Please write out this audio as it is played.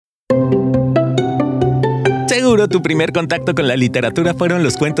Seguro tu primer contacto con la literatura fueron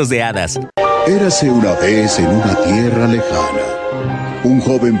los cuentos de hadas. Érase una vez en una tierra lejana. Un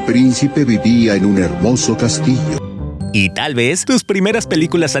joven príncipe vivía en un hermoso castillo. Y tal vez tus primeras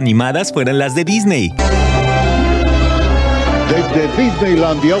películas animadas fueron las de Disney. Desde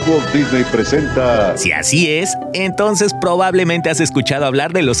Disneylandia, Walt Disney presenta... Si así es, entonces probablemente has escuchado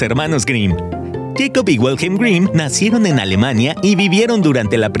hablar de los hermanos Grimm. Jacob y Wilhelm Grimm nacieron en Alemania y vivieron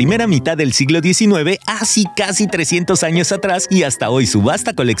durante la primera mitad del siglo XIX, así casi 300 años atrás, y hasta hoy su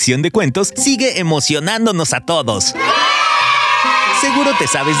vasta colección de cuentos sigue emocionándonos a todos. Seguro te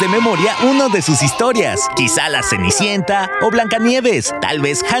sabes de memoria uno de sus historias, quizá la Cenicienta o Blancanieves, tal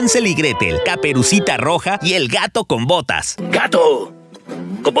vez Hansel y Gretel, Caperucita Roja y el gato con botas. ¡Gato!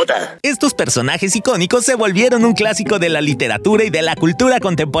 ¡Con bota! Estos personajes icónicos se volvieron un clásico de la literatura y de la cultura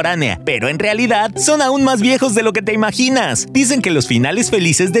contemporánea, pero en realidad son aún más viejos de lo que te imaginas. Dicen que los finales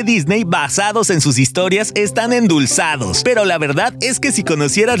felices de Disney basados en sus historias están endulzados, pero la verdad es que si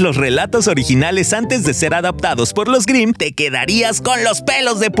conocieras los relatos originales antes de ser adaptados por los Grimm, te quedarías con los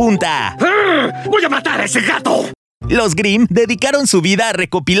pelos de punta. ¡Voy a matar a ese gato! Los Grimm dedicaron su vida a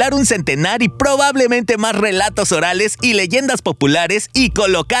recopilar un centenar y probablemente más relatos orales y leyendas populares y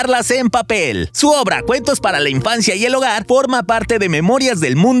colocarlas en papel. Su obra, Cuentos para la infancia y el hogar, forma parte de Memorias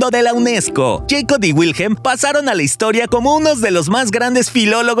del Mundo de la UNESCO. Jacob y Wilhelm pasaron a la historia como unos de los más grandes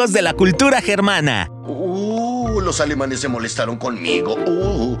filólogos de la cultura germana. Los alemanes se molestaron conmigo.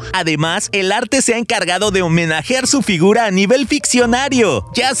 Además, el arte se ha encargado de homenajear su figura a nivel ficcionario,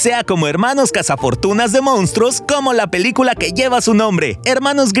 ya sea como hermanos cazafortunas de monstruos, como la película que lleva su nombre,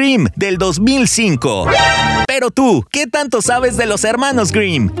 Hermanos Grimm, del 2005. Pero tú, ¿qué tanto sabes de los hermanos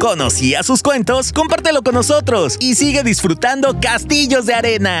Grimm? ¿Conocías sus cuentos? Compártelo con nosotros y sigue disfrutando Castillos de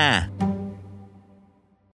Arena.